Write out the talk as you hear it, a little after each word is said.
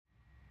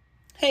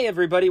Hey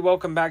everybody,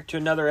 welcome back to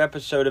another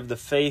episode of the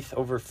Faith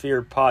Over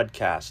Fear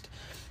podcast.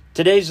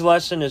 Today's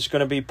lesson is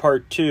going to be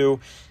part 2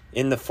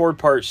 in the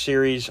 4-part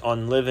series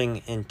on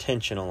living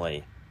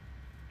intentionally.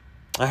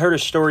 I heard a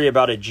story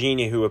about a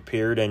genie who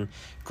appeared and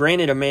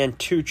granted a man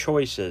 2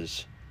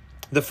 choices.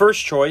 The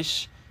first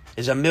choice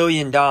is $1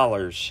 million,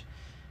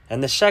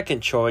 and the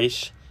second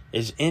choice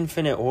is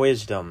infinite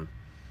wisdom.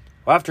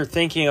 Well, after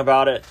thinking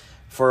about it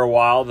for a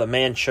while, the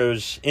man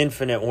chose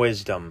infinite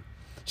wisdom.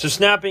 So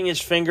snapping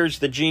his fingers,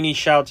 the genie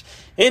shouts,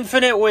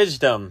 "Infinite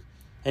wisdom!"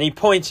 And he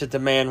points at the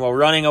man while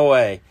running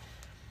away.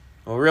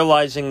 Well,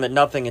 realizing that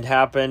nothing had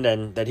happened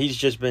and that he's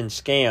just been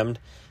scammed,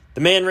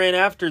 the man ran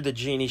after the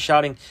genie,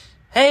 shouting,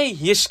 "Hey,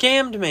 you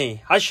scammed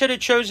me! I should have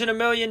chosen $1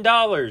 million!"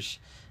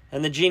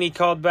 And the genie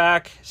called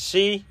back,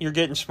 "See, you're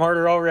getting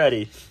smarter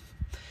already."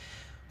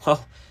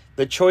 Well,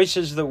 the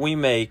choices that we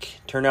make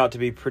turn out to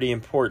be pretty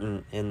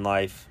important in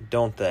life,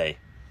 don't they?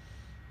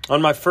 On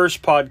my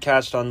first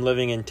podcast on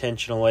living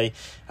intentionally,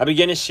 I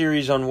began a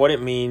series on what it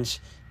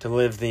means to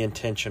live the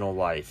intentional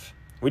life.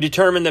 We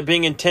determined that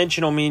being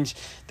intentional means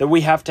that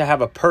we have to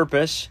have a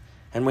purpose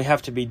and we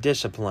have to be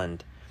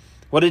disciplined.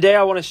 Well, today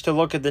I want us to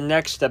look at the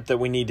next step that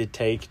we need to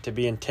take to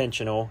be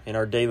intentional in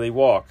our daily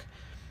walk.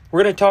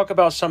 We're going to talk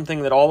about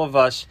something that all of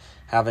us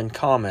have in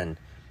common.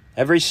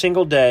 Every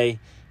single day,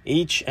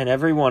 each and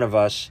every one of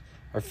us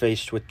are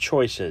faced with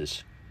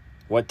choices.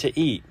 What to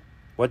eat,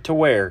 what to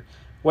wear,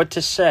 what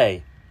to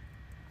say,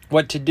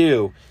 what to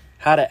do,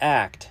 how to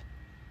act.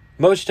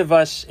 Most of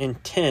us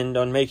intend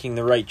on making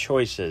the right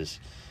choices.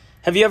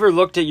 Have you ever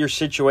looked at your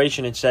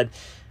situation and said,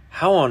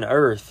 "How on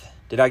earth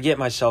did I get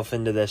myself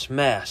into this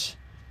mess?"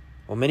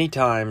 Well, many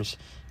times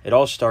it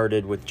all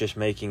started with just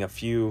making a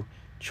few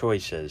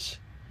choices.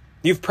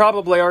 You've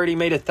probably already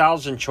made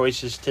 1,000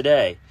 choices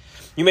today.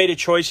 You made a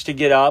choice to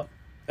get up,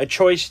 a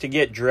choice to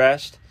get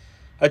dressed,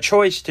 a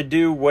choice to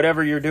do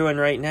whatever you're doing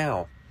right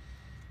now.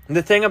 And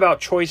the thing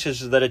about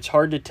choices is that it's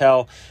hard to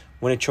tell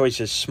when a choice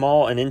is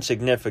small and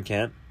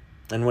insignificant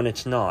and when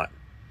it's not.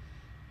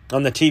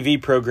 On the TV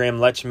program,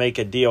 Let's Make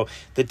a Deal,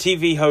 the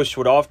TV host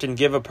would often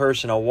give a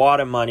person a wad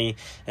of money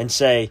and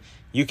say,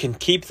 "You can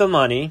keep the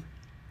money,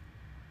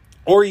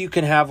 or you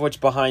can have what's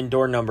behind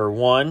door number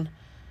 1,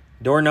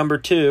 door number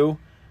 2,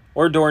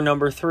 or door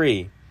number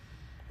 3.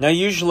 Now,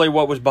 usually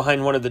what was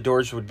behind one of the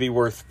doors would be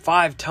worth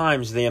 5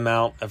 times the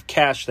amount of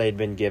cash they had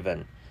been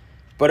given.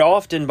 But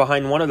often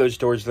behind one of those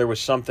doors, there was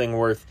something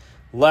worth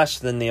less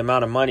than the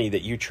amount of money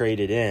that you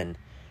traded in.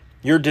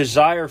 Your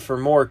desire for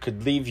more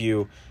could leave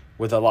you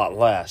with a lot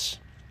less.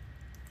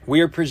 We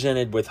are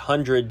presented with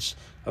hundreds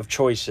of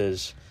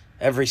choices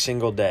every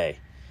single day.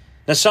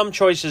 Now, some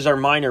choices are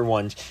minor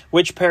ones.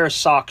 Which pair of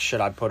socks should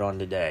I put on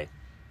today?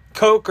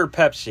 Coke or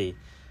Pepsi?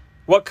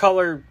 What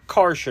color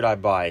car should I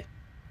buy?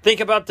 Think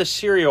about the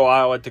cereal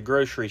aisle at the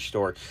grocery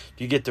store.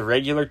 Do you get the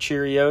regular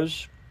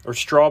Cheerios, or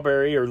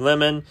strawberry, or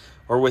lemon,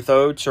 or with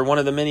oats, or one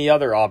of the many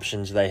other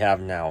options they have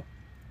now?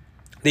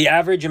 The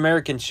average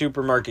American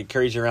supermarket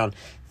carries around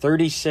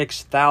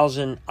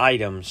 36,000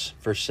 items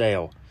for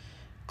sale.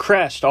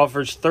 Crest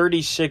offers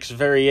 36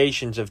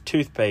 variations of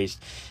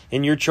toothpaste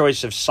in your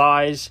choice of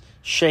size,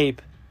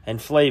 shape,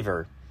 and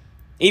flavor.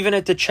 Even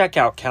at the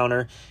checkout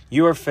counter,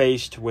 you are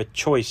faced with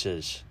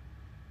choices.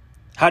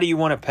 How do you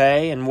want to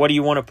pay, and what do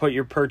you want to put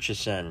your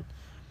purchase in?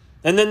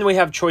 And then we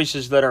have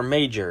choices that are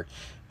major.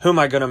 Who am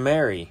I going to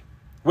marry?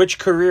 Which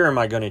career am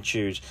I going to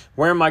choose?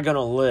 Where am I going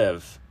to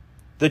live?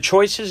 The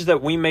choices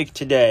that we make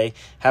today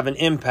have an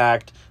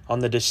impact on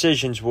the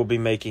decisions we'll be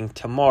making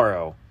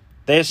tomorrow.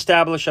 They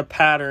establish a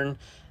pattern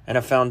and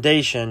a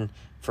foundation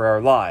for our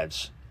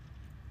lives.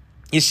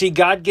 You see,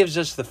 God gives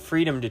us the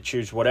freedom to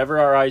choose whatever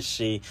our eyes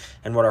see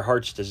and what our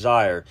hearts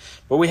desire.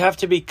 But we have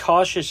to be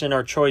cautious in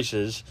our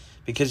choices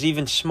because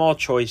even small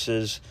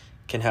choices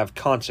can have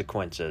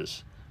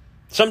consequences.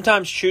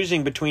 Sometimes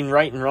choosing between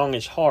right and wrong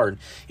is hard,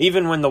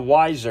 even when the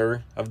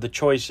wiser of the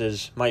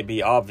choices might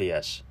be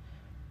obvious.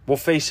 We'll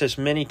face this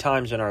many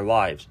times in our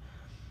lives.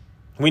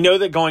 We know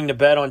that going to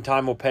bed on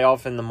time will pay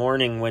off in the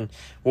morning when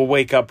we'll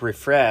wake up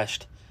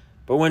refreshed.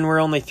 But when we're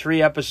only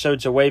 3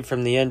 episodes away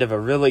from the end of a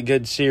really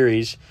good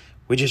series,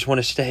 we just want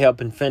to stay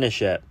up and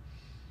finish it.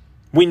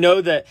 We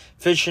know that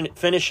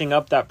finishing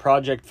up that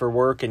project for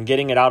work and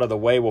getting it out of the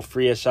way will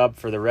free us up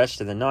for the rest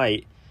of the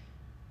night,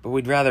 but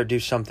we'd rather do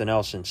something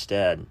else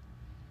instead.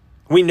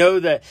 We know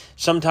that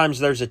sometimes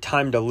there's a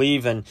time to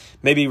leave and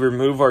maybe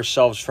remove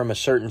ourselves from a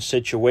certain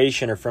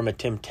situation or from a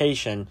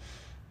temptation,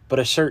 but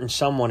a certain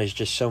someone is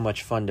just so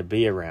much fun to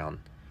be around.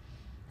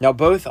 Now,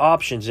 both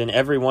options in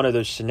every one of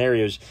those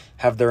scenarios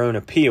have their own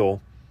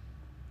appeal,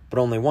 but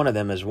only one of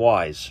them is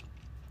wise.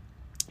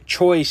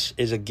 Choice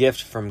is a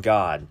gift from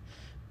God,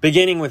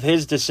 beginning with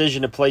His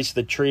decision to place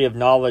the tree of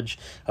knowledge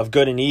of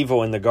good and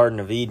evil in the Garden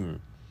of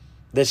Eden.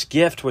 This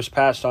gift was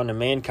passed on to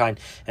mankind,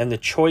 and the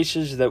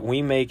choices that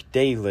we make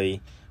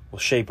daily will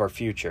shape our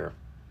future.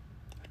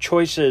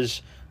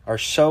 Choices are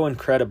so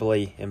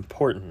incredibly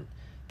important.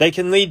 They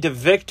can lead to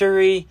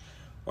victory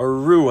or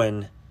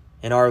ruin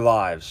in our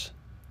lives.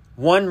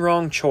 One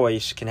wrong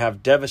choice can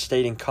have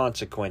devastating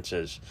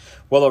consequences,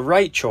 while a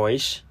right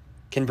choice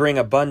can bring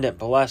abundant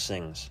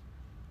blessings.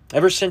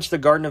 Ever since the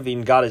Garden of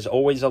Eden, God has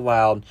always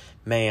allowed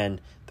man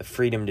the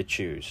freedom to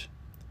choose.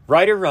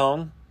 Right or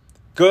wrong,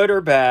 good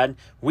or bad,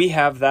 we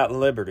have that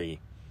liberty.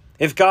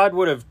 If God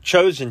would have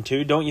chosen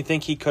to, don't you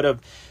think he could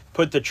have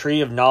put the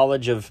tree of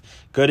knowledge of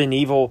good and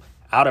evil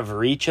out of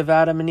reach of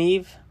Adam and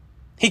Eve?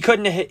 He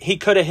could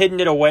have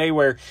hidden it away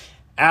where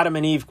Adam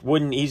and Eve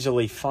wouldn't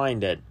easily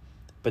find it.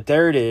 But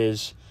there it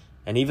is,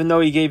 and even though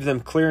he gave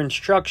them clear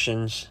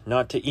instructions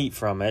not to eat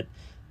from it,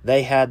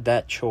 they had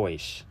that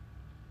choice.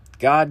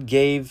 God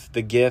gave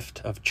the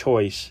gift of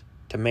choice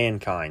to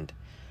mankind.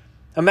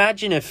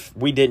 Imagine if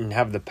we didn't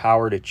have the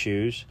power to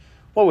choose.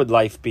 What would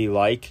life be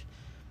like?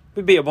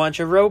 We'd be a bunch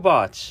of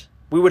robots.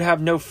 We would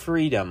have no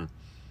freedom.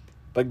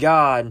 But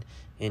God,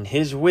 in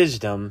his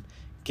wisdom,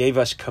 gave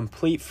us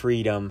complete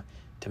freedom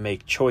to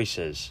make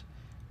choices.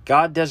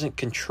 God doesn't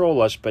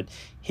control us, but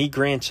he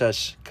grants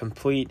us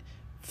complete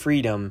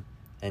freedom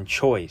and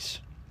choice.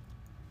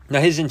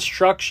 Now, his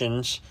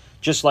instructions,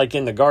 just like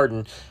in the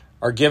garden,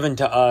 are given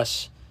to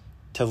us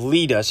to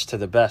lead us to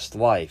the best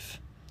life.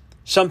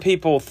 Some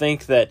people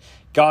think that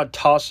God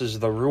tosses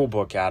the rule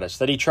book at us,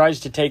 that he tries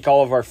to take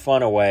all of our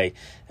fun away,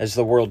 as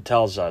the world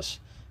tells us.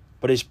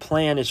 But his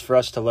plan is for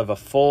us to live a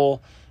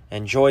full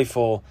and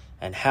joyful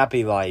and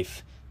happy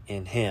life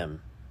in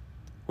him.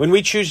 When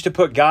we choose to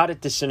put God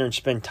at the center and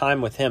spend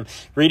time with him,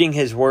 reading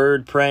his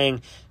word,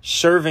 praying,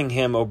 serving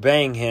him,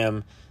 obeying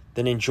him,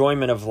 then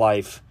enjoyment of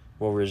life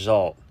will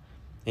result.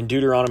 In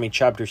Deuteronomy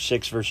chapter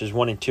 6, verses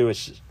 1 and 2,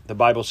 the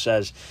Bible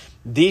says,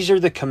 "These are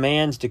the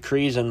commands,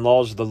 decrees, and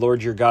laws the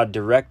Lord your God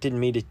directed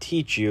me to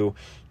teach you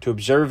to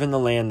observe in the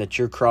land that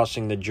you're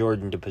crossing the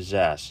Jordan to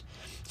possess,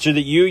 so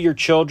that you, your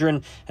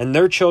children, and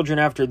their children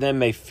after them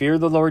may fear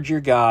the Lord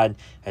your God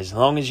as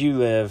long as you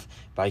live,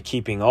 by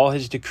keeping all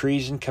his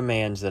decrees and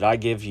commands that I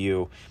give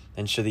you,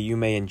 and so that you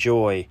may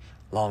enjoy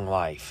long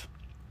life."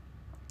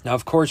 Now,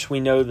 of course, we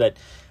know that,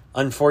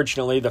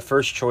 unfortunately, the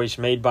first choice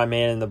made by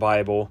man in the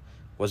Bible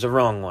was a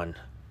wrong one.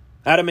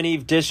 Adam and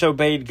Eve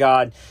disobeyed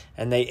God,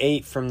 and they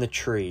ate from the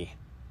tree.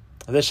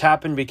 This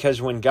happened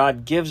because when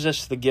God gives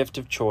us the gift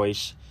of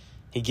choice,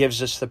 he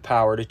gives us the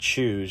power to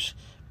choose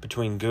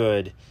between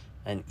good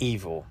and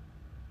evil.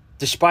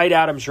 Despite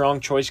Adam's wrong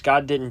choice,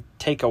 God didn't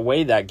take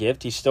away that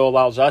gift. He still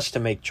allows us to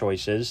make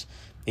choices,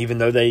 even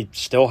though they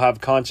still have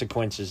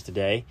consequences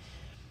today.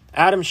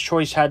 Adam's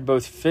choice had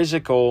both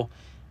physical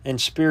and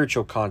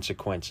spiritual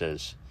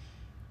consequences.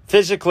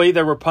 Physically,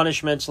 there were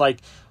punishments like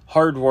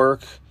hard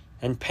work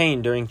and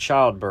pain during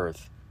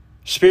childbirth.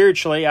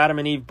 Spiritually, Adam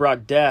and Eve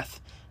brought death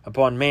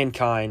upon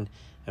mankind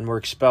and were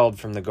expelled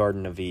from the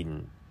Garden of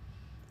Eden.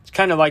 It's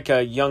kind of like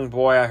a young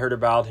boy I heard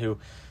about who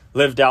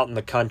lived out in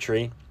the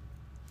country,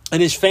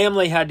 and his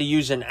family had to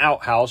use an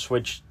outhouse,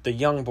 which the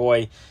young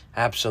boy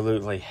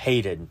absolutely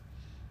hated.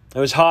 It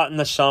was hot in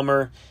the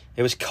summer,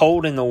 it was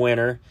cold in the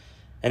winter,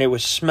 and it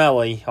was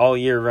smelly all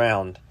year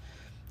round.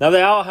 Now,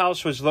 the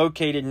outhouse was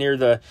located near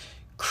the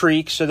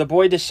creek, so the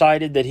boy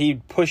decided that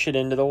he'd push it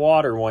into the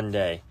water one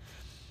day.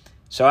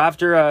 So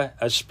after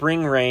a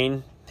spring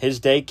rain, his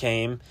day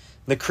came,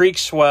 the creek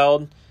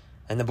swelled,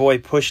 and the boy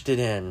pushed it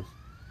in.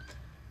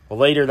 Well,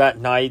 later that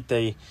night,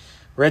 they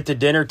were at the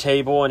dinner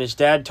table, and his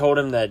dad told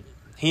him that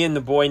he and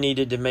the boy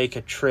needed to make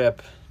a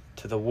trip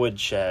to the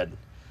woodshed.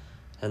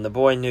 And the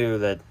boy knew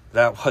that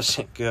that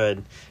wasn't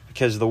good,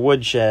 because the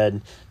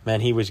woodshed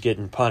meant he was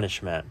getting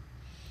punishment.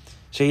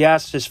 So he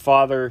asked his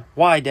father,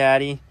 "Why,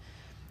 Daddy?"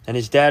 And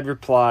his dad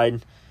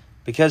replied,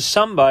 "Because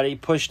somebody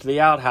pushed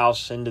the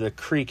outhouse into the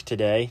creek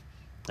today,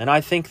 and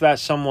I think that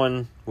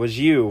someone was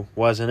you,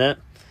 wasn't it?"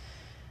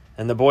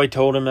 And the boy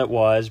told him it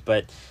was,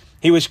 but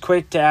he was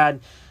quick to add,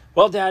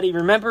 "Well, Daddy,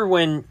 remember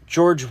when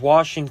George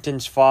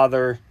Washington's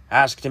father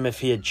asked him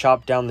if he had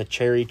chopped down the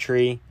cherry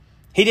tree?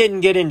 He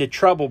didn't get into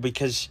trouble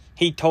because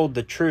he told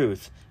the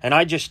truth, and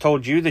I just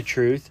told you the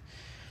truth."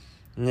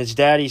 And his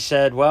daddy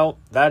said, "Well,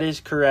 that is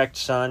correct,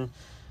 son,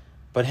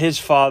 but his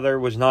father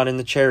was not in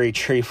the cherry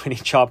tree when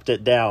he chopped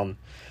it down."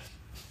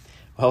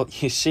 Well,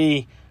 you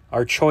see,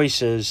 our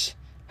choices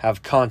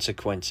have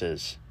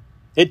consequences.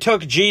 It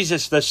took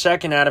Jesus, the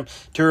second Adam,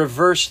 to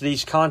reverse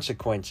these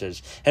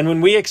consequences. And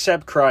when we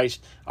accept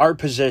Christ, our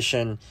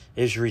position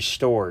is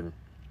restored.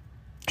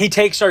 He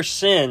takes our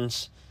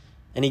sins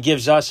and he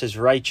gives us his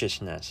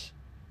righteousness.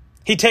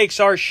 He takes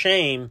our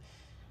shame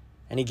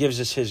and he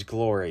gives us his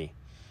glory.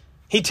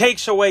 He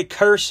takes away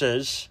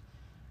curses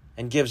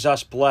and gives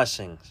us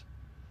blessings.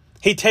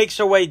 He takes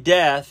away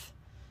death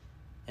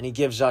and he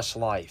gives us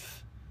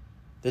life.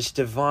 This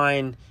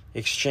divine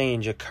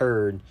exchange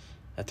occurred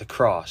at the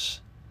cross.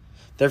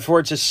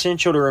 Therefore, it's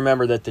essential to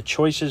remember that the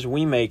choices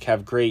we make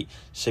have great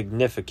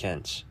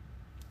significance.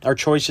 Our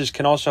choices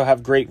can also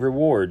have great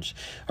rewards.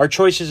 Our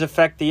choices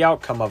affect the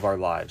outcome of our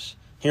lives,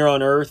 here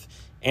on earth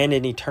and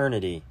in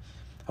eternity.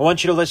 I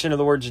want you to listen to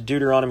the words of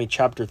Deuteronomy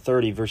chapter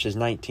 30, verses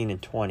 19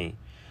 and 20.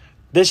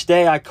 "This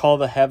day I call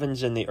the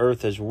heavens and the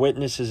earth as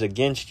witnesses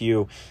against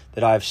you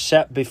that I have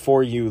set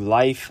before you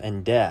life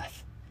and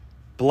death,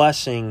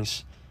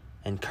 blessings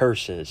and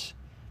curses.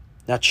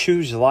 Now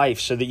choose life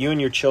so that you and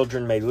your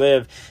children may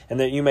live and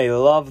that you may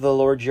love the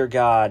Lord your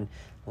God,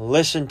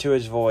 listen to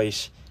his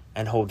voice,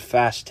 and hold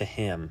fast to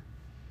him.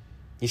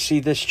 You see,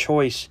 this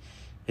choice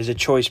is a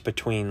choice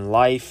between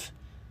life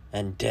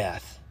and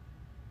death,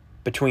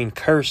 between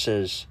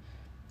curses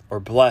or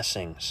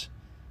blessings.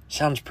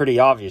 Sounds pretty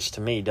obvious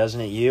to me,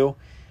 doesn't it you?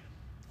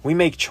 We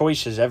make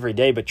choices every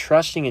day, but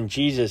trusting in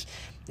Jesus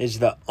is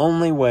the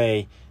only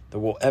way that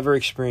we'll ever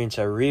experience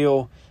a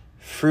real,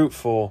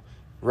 fruitful,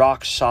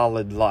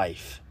 rock-solid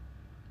life.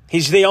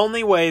 He's the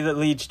only way that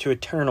leads to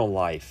eternal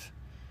life.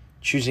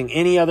 Choosing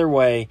any other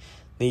way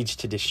leads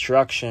to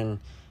destruction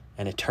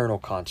and eternal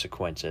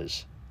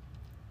consequences.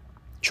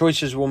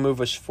 Choices will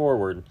move us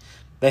forward.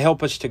 They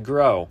help us to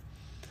grow.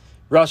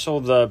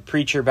 Russell, the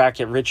preacher back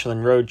at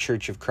Richland Road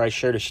Church of Christ,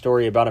 shared a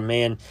story about a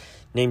man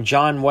named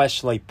John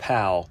Wesley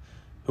Powell,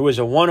 who was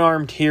a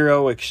one-armed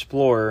hero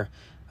explorer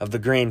of the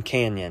Grand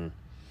Canyon.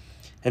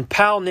 And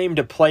Powell named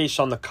a place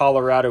on the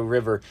Colorado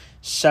River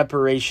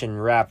Separation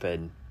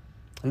Rapid.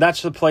 And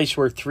that's the place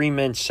where 3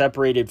 men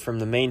separated from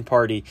the main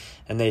party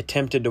and they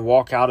attempted to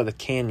walk out of the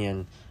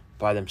canyon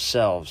by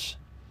themselves.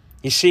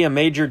 You see, a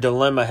major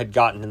dilemma had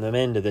gotten them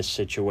into this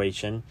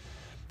situation.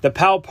 The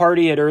Powell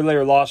party had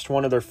earlier lost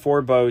one of their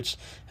 4 boats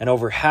and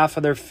over half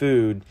of their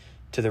food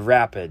to the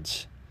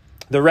rapids.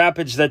 The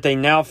rapids that they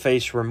now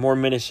faced were more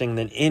menacing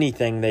than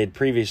anything they had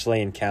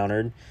previously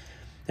encountered.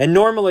 And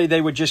normally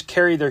they would just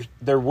carry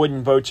their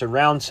wooden boats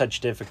around such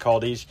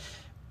difficulties,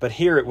 but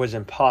here it was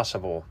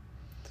impossible.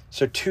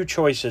 So 2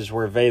 choices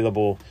were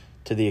available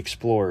to the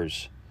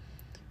explorers.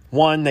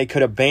 One, they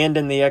could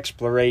abandon the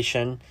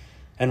exploration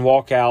and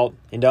walk out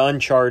into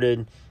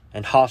uncharted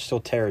and hostile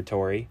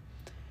territory.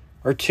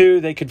 Or 2,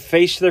 they could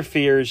face their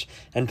fears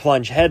and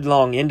plunge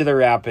headlong into the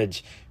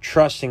rapids,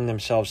 trusting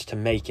themselves to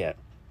make it.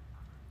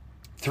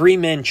 3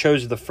 men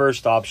chose the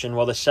first option,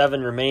 while the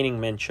 7 remaining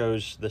men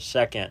chose the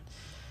second.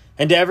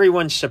 And to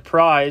everyone's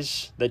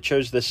surprise that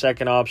chose the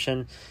second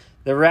option,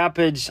 the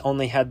rapids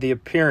only had the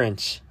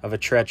appearance of a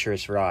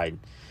treacherous ride.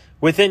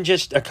 Within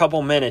just a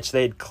couple minutes,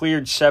 they had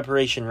cleared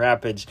Separation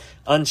Rapids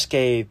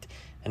unscathed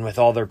and with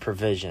all their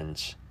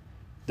provisions.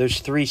 Those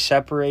 3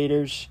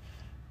 separators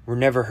were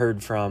never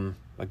heard from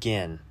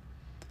again.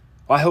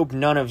 Well, I hope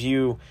none of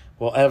you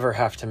will ever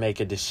have to make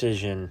a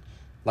decision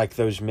like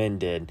those men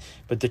did.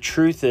 But the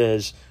truth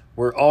is,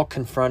 we're all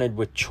confronted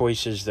with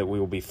choices that we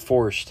will be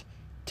forced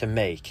to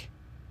make.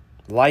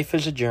 Life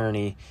is a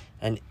journey,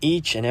 and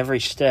each and every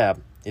step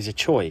is a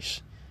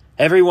choice.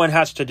 Everyone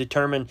has to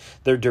determine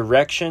their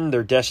direction,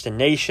 their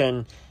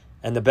destination,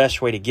 and the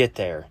best way to get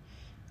there.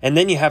 And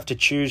then you have to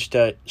choose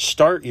to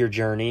start your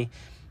journey,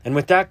 and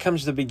with that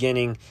comes the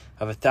beginning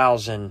of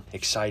 1,000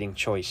 exciting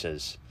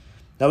choices.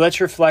 Now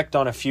let's reflect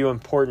on a few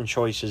important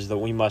choices that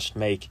we must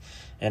make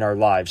in our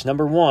lives.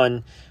 Number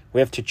 1, we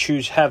have to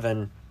choose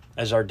heaven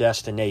as our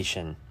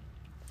destination.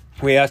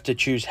 We have to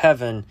choose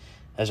heaven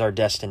as our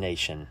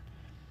destination.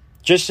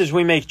 Just as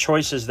we make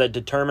choices that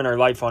determine our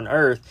life on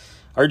earth,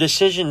 our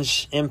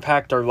decisions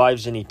impact our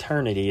lives in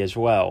eternity as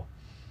well.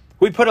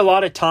 We put a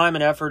lot of time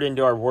and effort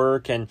into our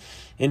work and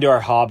into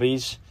our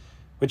hobbies,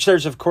 which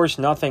there's of course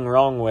nothing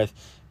wrong with,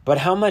 but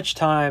how much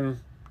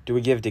time do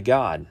we give to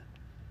God?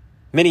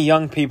 Many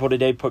young people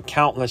today put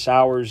countless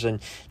hours in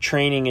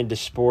training into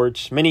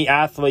sports. Many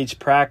athletes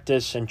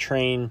practice and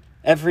train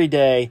every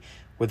day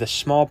with a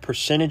small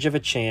percentage of a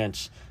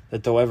chance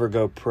that they'll ever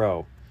go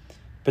pro.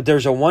 But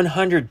there's a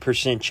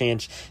 100%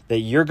 chance that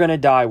you're going to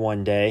die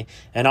one day,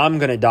 and I'm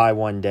going to die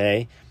one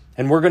day,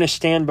 and we're going to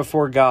stand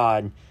before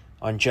God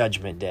on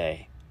Judgment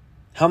Day.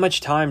 How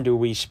much time do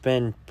we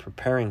spend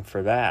preparing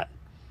for that?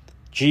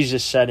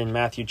 Jesus said in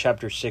Matthew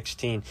chapter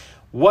 16,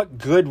 "What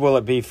good will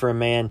it be for a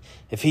man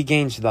if he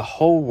gains the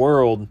whole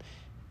world,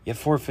 yet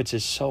forfeits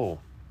his soul?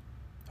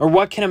 Or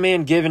what can a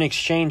man give in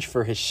exchange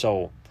for his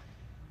soul?"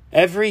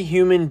 Every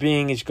human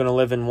being is going to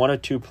live in one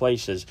of 2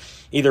 places,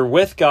 either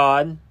with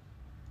God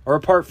or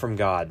apart from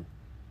God.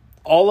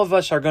 All of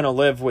us are going to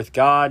live with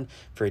God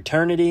for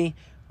eternity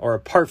or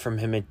apart from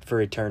Him for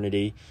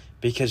eternity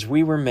because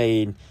we were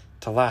made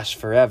to last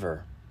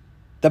forever.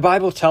 The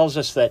Bible tells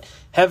us that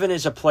heaven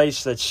is a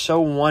place that's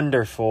so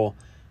wonderful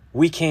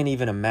we can't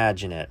even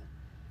imagine it.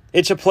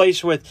 It's a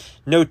place with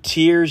no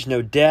tears,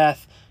 no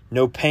death,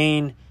 no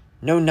pain,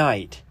 no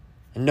night,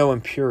 and no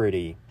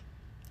impurity.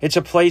 It's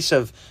a place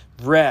of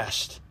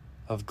rest,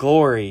 of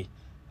glory,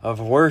 of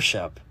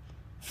worship,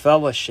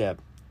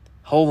 fellowship,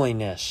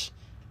 holiness,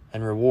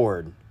 and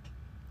reward.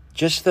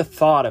 Just the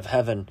thought of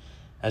heaven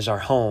as our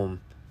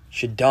home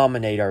should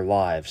dominate our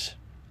lives.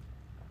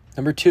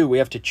 Number 2, we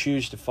have to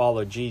choose to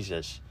follow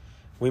Jesus.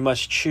 We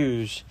must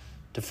choose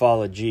to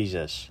follow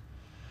Jesus.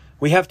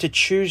 We have to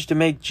choose to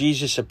make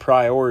Jesus a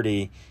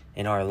priority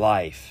in our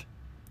life.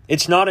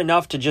 It's not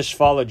enough to just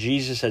follow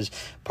Jesus as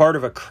part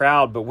of a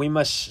crowd, but we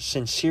must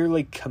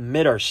sincerely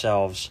commit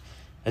ourselves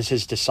as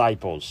His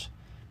disciples.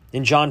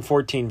 In John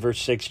 14,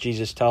 verse 6,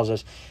 Jesus tells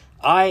us,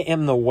 "I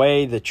am the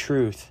way, the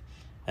truth,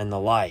 and the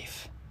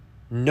life.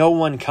 No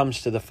one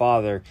comes to the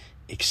Father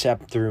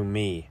except through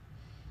me."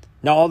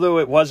 Now, although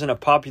it wasn't a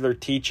popular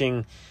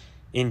teaching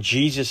in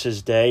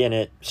Jesus' day, and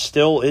it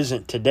still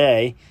isn't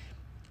today,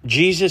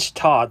 Jesus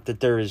taught that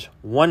there is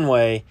one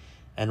way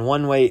and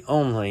one way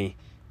only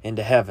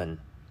into heaven.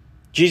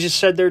 Jesus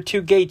said there are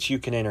two gates you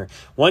can enter.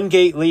 One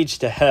gate leads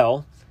to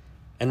hell,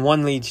 and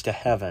one leads to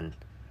heaven.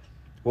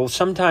 Well,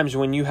 sometimes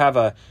when you have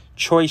a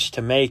choice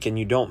to make and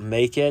you don't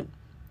make it,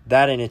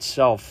 that in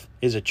itself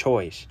is a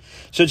choice.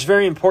 So it's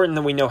very important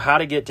that we know how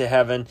to get to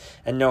heaven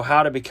and know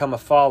how to become a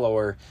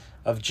follower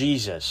of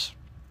Jesus.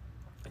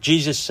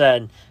 Jesus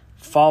said,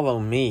 "Follow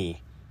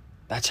me."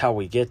 That's how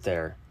we get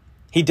there.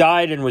 He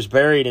died and was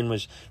buried and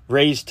was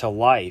raised to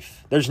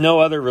life. There's no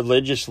other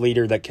religious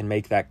leader that can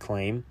make that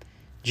claim.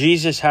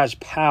 Jesus has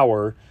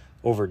power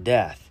over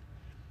death.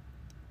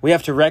 We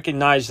have to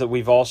recognize that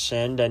we've all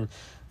sinned and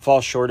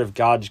fall short of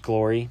God's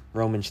glory,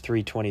 Romans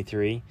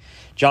 3:23.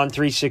 John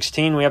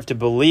 3:16, we have to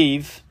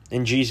believe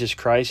in Jesus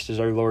Christ as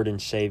our Lord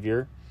and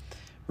Savior.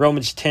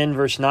 Romans 10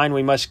 verse 9,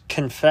 we must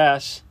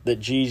confess that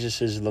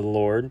Jesus is the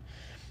Lord.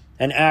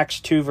 And Acts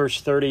 2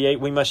 verse 38,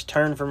 we must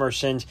turn from our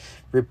sins,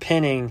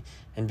 repenting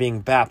and being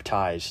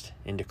baptized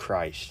into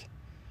Christ.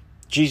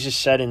 Jesus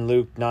said in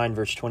Luke 9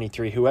 verse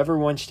 23, "Whoever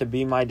wants to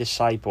be my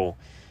disciple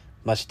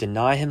must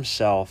deny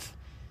himself,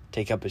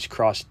 take up his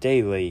cross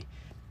daily,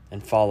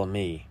 and follow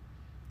me."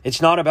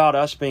 It's not about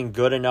us being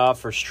good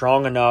enough or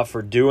strong enough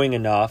or doing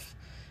enough.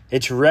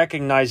 It's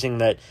recognizing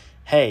that,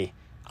 hey,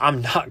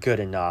 I'm not good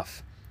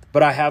enough,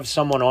 but I have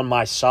someone on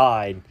my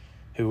side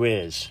who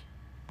is.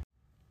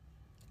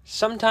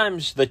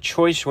 Sometimes the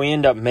choice we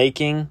end up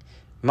making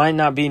might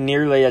not be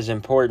nearly as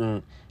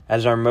important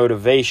as our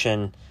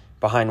motivation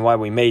behind why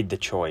we made the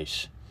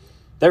choice.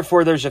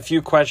 Therefore, there's a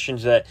few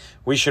questions that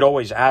we should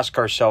always ask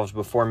ourselves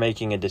before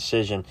making a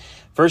decision.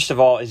 First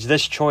of all, is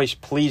this choice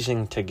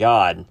pleasing to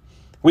God?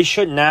 We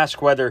shouldn't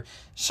ask whether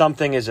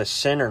something is a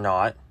sin or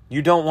not.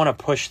 You don't want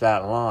to push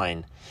that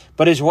line.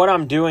 But is what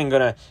I'm doing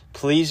going to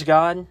please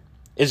God?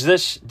 Is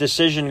this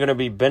decision going to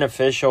be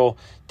beneficial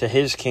to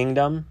His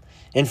kingdom?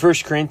 In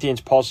 1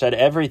 Corinthians, Paul said,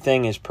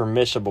 "Everything is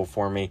permissible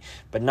for me,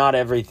 but not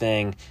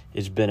everything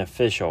is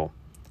beneficial."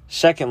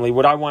 Secondly,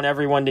 would I want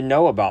everyone to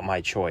know about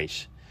my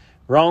choice?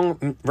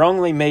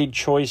 Wrongly made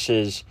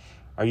choices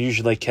are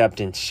usually kept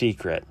in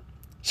secret.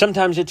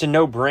 Sometimes it's a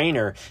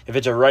no-brainer if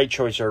it's a right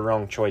choice or a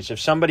wrong choice. If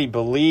somebody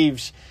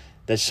believes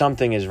that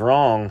something is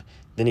wrong,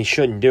 then he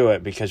shouldn't do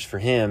it because for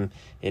him,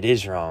 it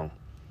is wrong.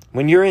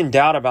 When you're in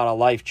doubt about a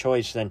life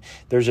choice, then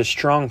there's a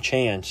strong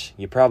chance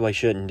you probably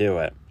shouldn't do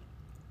it.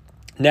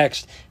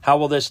 Next, how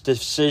will this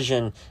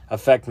decision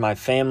affect my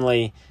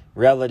family,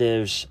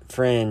 relatives,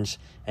 friends,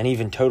 and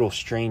even total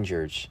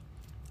strangers?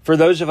 For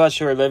those of us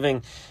who are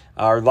living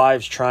our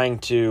lives trying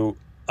to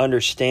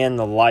understand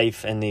the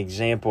life and the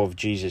example of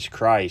Jesus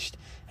Christ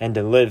and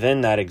to live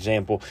in that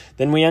example,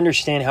 then we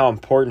understand how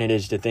important it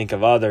is to think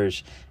of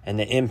others and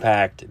the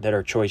impact that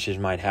our choices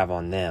might have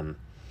on them.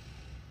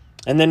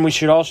 And then we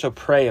should also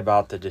pray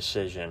about the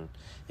decision.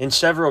 In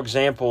several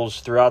examples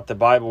throughout the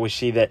Bible, we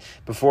see that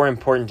before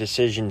important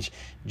decisions,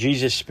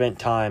 Jesus spent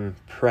time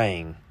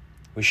praying.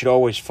 We should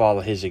always follow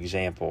His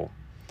example.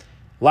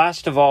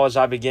 Last of all, as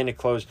I begin to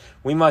close,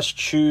 we must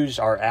choose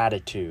our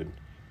attitude.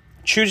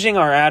 Choosing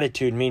our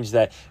attitude means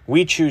that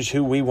we choose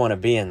who we want to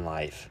be in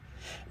life.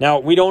 Now,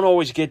 we don't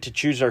always get to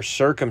choose our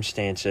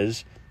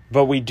circumstances,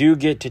 but we do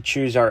get to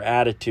choose our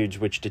attitudes,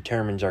 which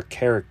determines our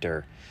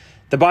character.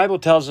 The Bible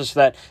tells us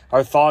that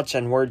our thoughts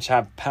and words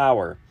have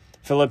power.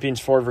 Philippians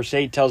 4 verse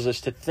 8 tells us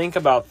to think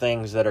about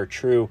things that are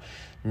true,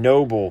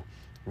 noble,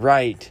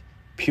 right,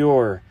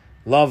 pure,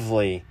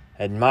 lovely,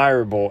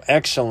 admirable,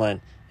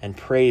 excellent, and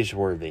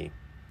praiseworthy.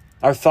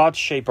 Our thoughts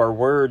shape our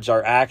words,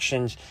 our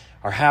actions,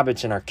 our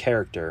habits, and our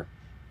character.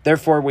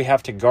 Therefore, we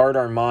have to guard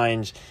our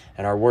minds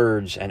and our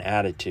words and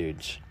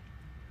attitudes.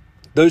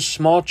 Those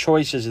small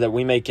choices that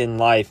we make in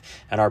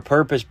life and our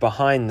purpose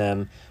behind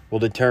them will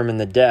determine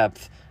the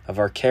depth of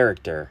our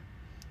character.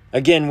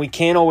 Again, we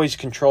can't always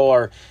control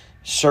our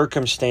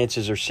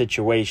circumstances or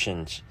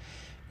situations.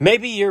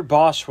 Maybe your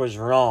boss was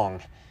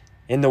wrong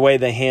in the way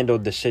they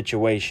handled the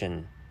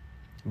situation.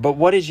 But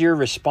what is your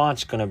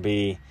response going to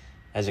be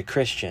as a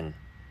Christian?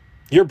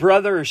 Your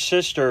brother or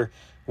sister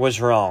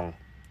was wrong.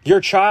 Your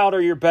child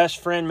or your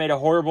best friend made a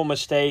horrible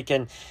mistake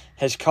and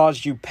has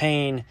caused you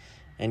pain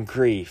and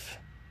grief.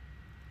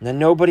 Now,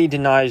 nobody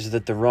denies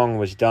that the wrong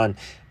was done,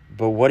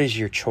 but what is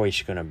your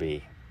choice going to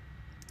be?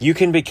 You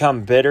can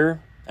become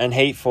bitter and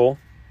hateful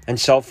and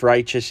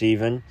self-righteous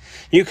even.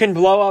 You can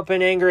blow up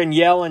in anger and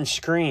yell and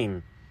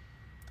scream.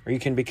 Or you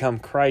can become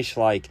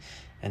Christ-like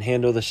and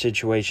handle the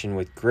situation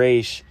with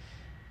grace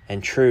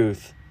and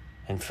truth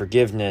and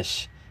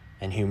forgiveness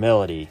and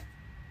humility.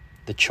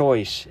 The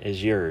choice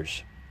is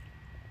yours.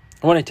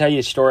 I want to tell you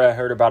a story I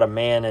heard about a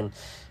man and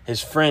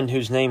his friend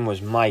whose name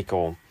was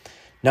Michael.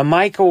 Now,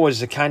 Michael was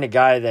the kind of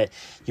guy that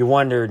you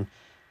wondered,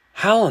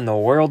 how in the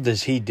world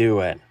does he do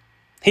it?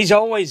 He's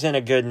always in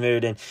a good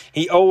mood and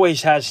he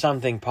always has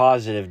something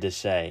positive to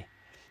say.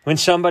 When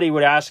somebody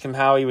would ask him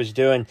how he was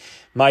doing,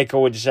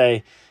 Michael would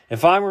say,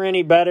 "If I were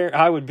any better,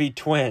 I would be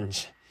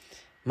twins."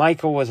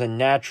 Michael was a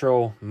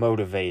natural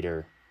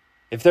motivator.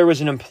 If there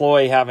was an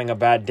employee having a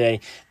bad day,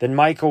 then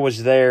Michael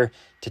was there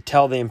to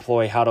tell the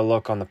employee how to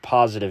look on the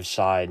positive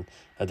side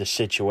of the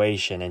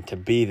situation and to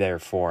be there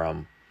for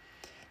him.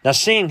 Now,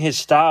 seeing his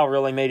style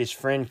really made his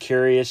friend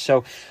curious,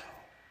 so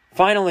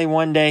finally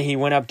one day he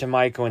went up to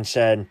Michael and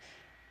said,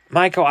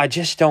 "Michael, I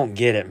just don't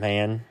get it,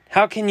 man.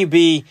 How can you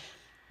be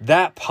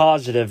that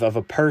positive of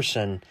a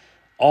person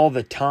all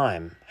the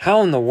time?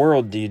 How in the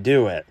world do you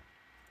do it?"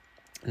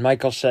 And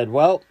Michael said,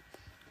 "Well,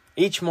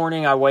 each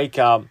morning I wake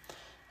up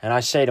and I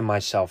say to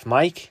myself,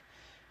 Mike,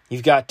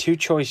 you've got two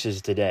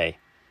choices today.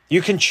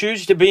 You can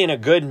choose to be in a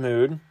good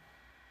mood,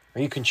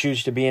 or you can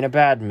choose to be in a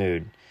bad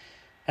mood.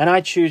 And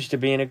I choose to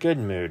be in a good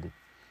mood.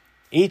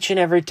 Each and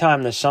every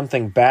time that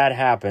something bad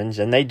happens,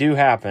 and they do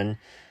happen,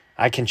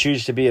 I can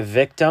choose to be a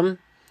victim,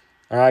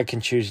 or I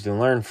can choose to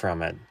learn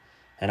from it.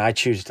 And I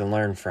choose to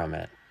learn from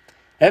it.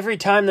 Every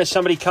time that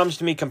somebody comes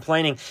to me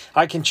complaining,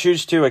 I can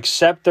choose to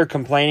accept their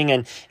complaining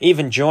and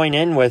even join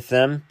in with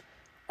them,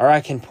 or I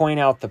can point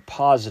out the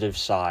positive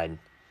side.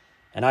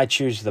 And I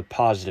choose the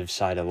positive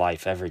side of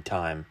life every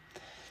time."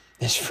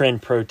 His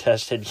friend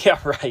protested, "Yeah,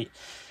 right.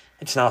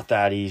 It's not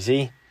that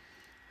easy."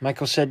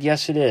 Michael said,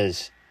 "Yes, it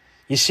is.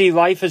 You see,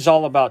 life is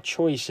all about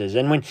choices.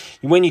 And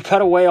when you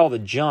cut away all the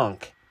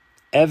junk,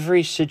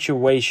 every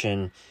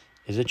situation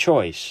is a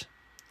choice.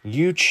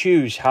 You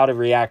choose how to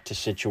react to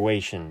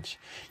situations.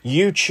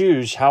 You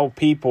choose how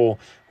people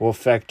will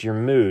affect your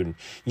mood.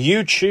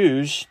 You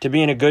choose to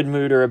be in a good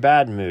mood or a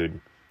bad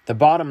mood. The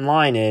bottom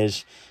line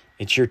is,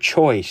 it's your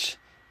choice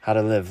how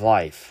to live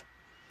life."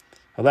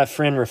 Well, that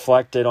friend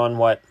reflected on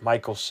what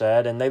Michael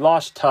said, and they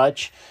lost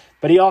touch,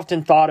 but he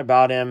often thought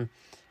about him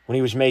when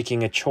he was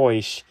making a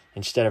choice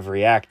instead of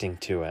reacting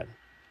to it.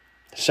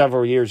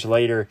 Several years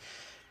later,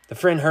 the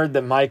friend heard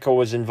that Michael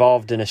was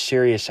involved in a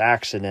serious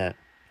accident,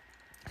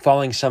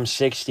 falling some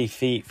 60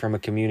 feet from a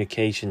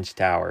communications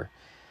tower.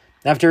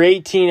 After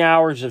 18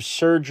 hours of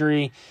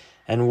surgery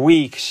and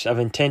weeks of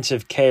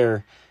intensive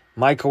care,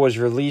 Michael was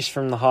released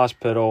from the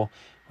hospital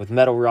with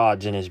metal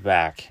rods in his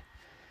back.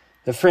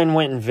 The friend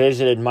went and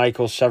visited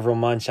Michael several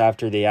months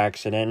after the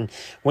accident, and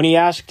when he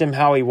asked him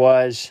how he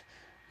was,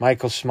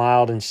 Michael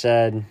smiled and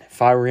said,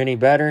 "If I were any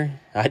better,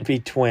 I'd be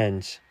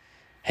twins.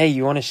 Hey,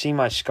 you want to see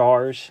my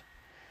scars?"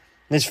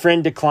 His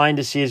friend declined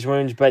to see his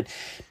wounds, but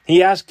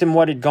he asked him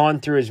what had gone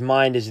through his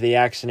mind as the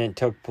accident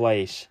took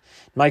place.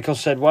 Michael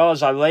said, "Well,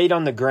 as I laid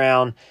on the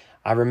ground,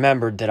 I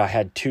remembered that I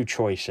had two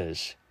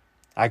choices.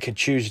 I could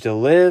choose to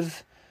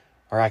live,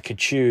 or I could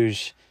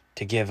choose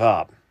to give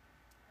up.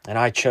 And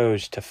I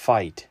chose to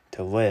fight,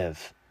 to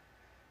live."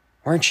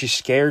 "Weren't you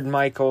scared,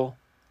 Michael?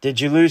 Did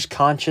you lose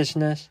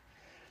consciousness?"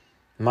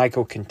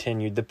 Michael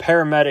continued, "The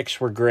paramedics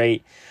were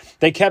great.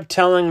 They kept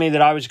telling me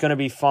that I was going to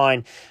be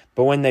fine,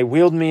 but when they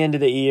wheeled me into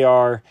the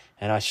ER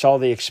and I saw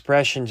the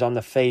expressions on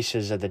the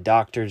faces of the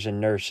doctors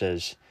and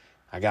nurses,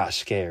 I got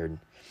scared.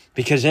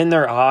 Because in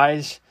their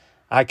eyes,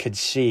 I could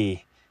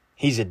see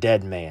he's a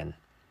dead man,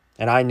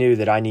 and I knew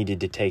that I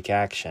needed to take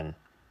action.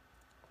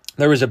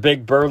 There was a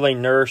big burly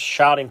nurse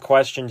shouting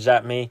questions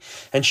at me,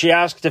 and she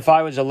asked if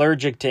I was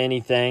allergic to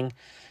anything,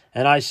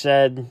 and I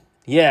said,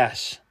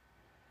 yes.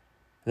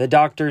 The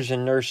doctors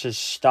and nurses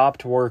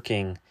stopped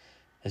working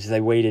as they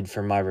waited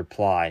for my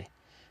reply.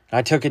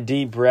 I took a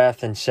deep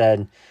breath and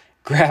said,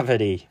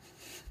 gravity.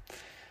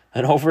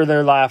 And over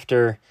their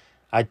laughter,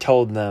 I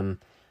told them,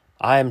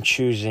 I am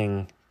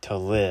choosing to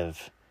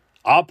live.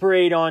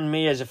 Operate on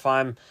me as if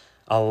I'm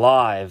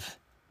alive,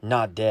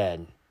 not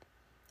dead.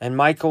 And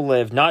Michael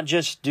lived, not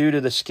just due to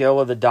the skill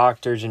of the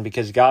doctors and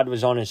because God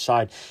was on his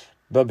side,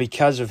 but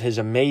because of his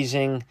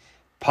amazing,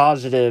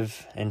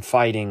 positive, and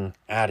fighting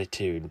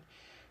attitude.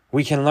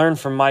 We can learn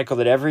from Michael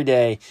that every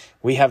day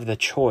we have the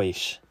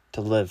choice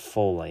to live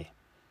fully.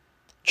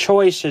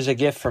 Choice is a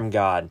gift from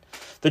God.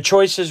 The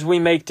choices we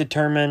make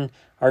determine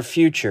our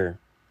future.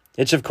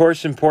 It's of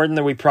course important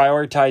that we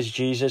prioritize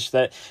Jesus,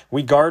 that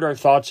we guard our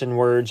thoughts and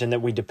words, and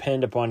that we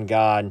depend upon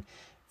God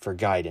for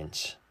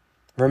guidance.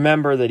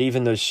 Remember that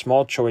even those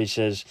small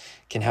choices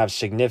can have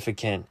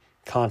significant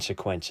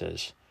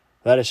consequences.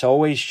 Let us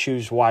always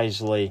choose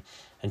wisely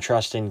and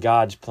trust in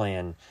God's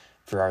plan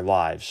for our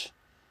lives.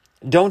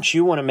 Don't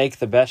you want to make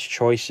the best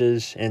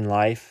choices in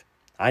life?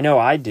 I know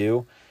I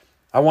do.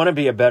 I want to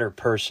be a better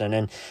person,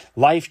 and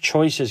life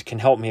choices can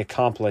help me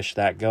accomplish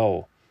that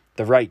goal,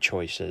 the right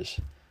choices.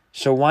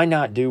 So why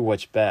not do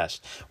what's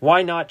best?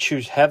 Why not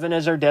choose heaven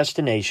as our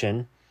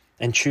destination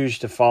and choose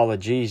to follow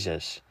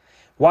Jesus?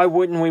 Why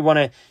wouldn't we want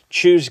to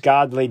choose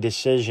godly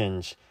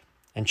decisions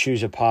and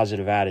choose a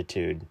positive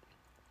attitude?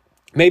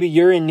 Maybe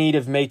you're in need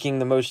of making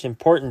the most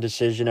important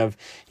decision of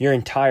your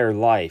entire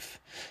life,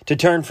 to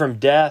turn from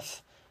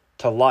death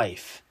to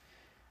life,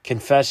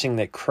 confessing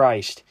that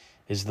Christ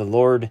is the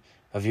Lord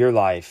of your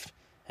life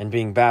and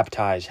being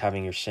baptized,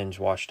 having your sins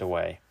washed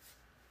away.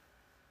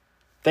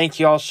 Thank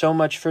you all so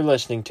much for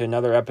listening to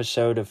another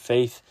episode of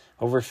Faith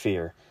Over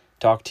Fear.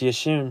 Talk to you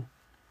soon.